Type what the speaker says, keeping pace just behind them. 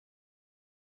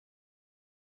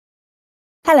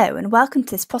Hello and welcome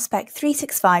to this Prospect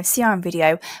 365 CRM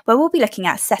video where we'll be looking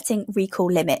at setting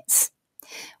recall limits.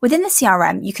 Within the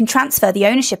CRM, you can transfer the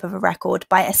ownership of a record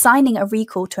by assigning a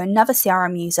recall to another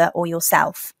CRM user or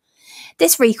yourself.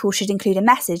 This recall should include a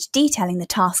message detailing the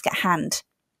task at hand.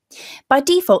 By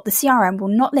default, the CRM will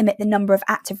not limit the number of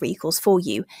active recalls for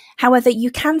you. However,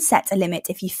 you can set a limit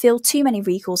if you feel too many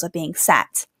recalls are being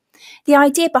set. The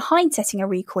idea behind setting a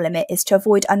recall limit is to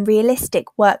avoid unrealistic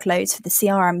workloads for the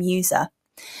CRM user.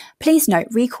 Please note,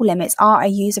 recall limits are a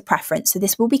user preference, so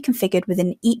this will be configured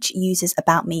within each user's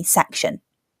About Me section.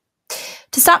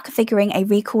 To start configuring a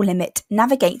recall limit,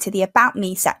 navigate to the About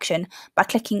Me section by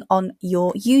clicking on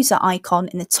your user icon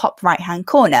in the top right-hand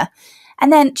corner,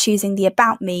 and then choosing the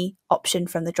About Me option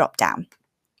from the drop-down.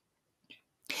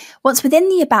 Once within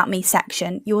the About Me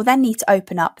section, you will then need to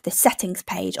open up the Settings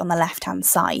page on the left-hand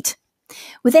side.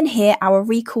 Within here, our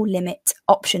recall limit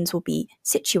options will be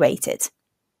situated.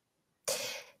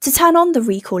 To turn on the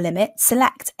recall limit,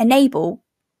 select Enable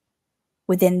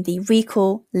within the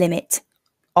Recall Limit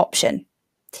option.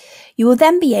 You will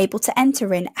then be able to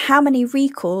enter in how many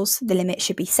recalls the limit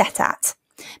should be set at.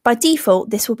 By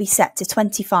default, this will be set to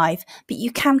 25, but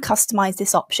you can customize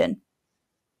this option.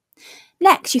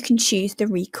 Next, you can choose the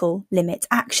recall limit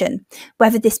action,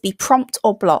 whether this be prompt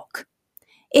or block.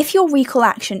 If your recall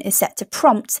action is set to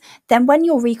prompt, then when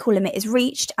your recall limit is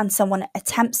reached and someone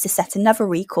attempts to set another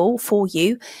recall for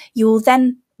you, they will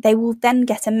then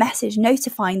get a message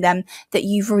notifying them that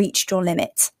you've reached your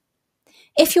limit.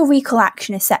 If your recall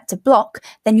action is set to block,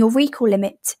 then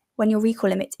when your recall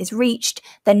limit is reached,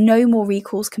 then no more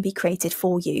recalls can be created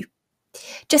for you.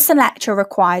 Just select your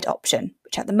required option,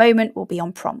 which at the moment will be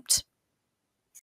on prompt.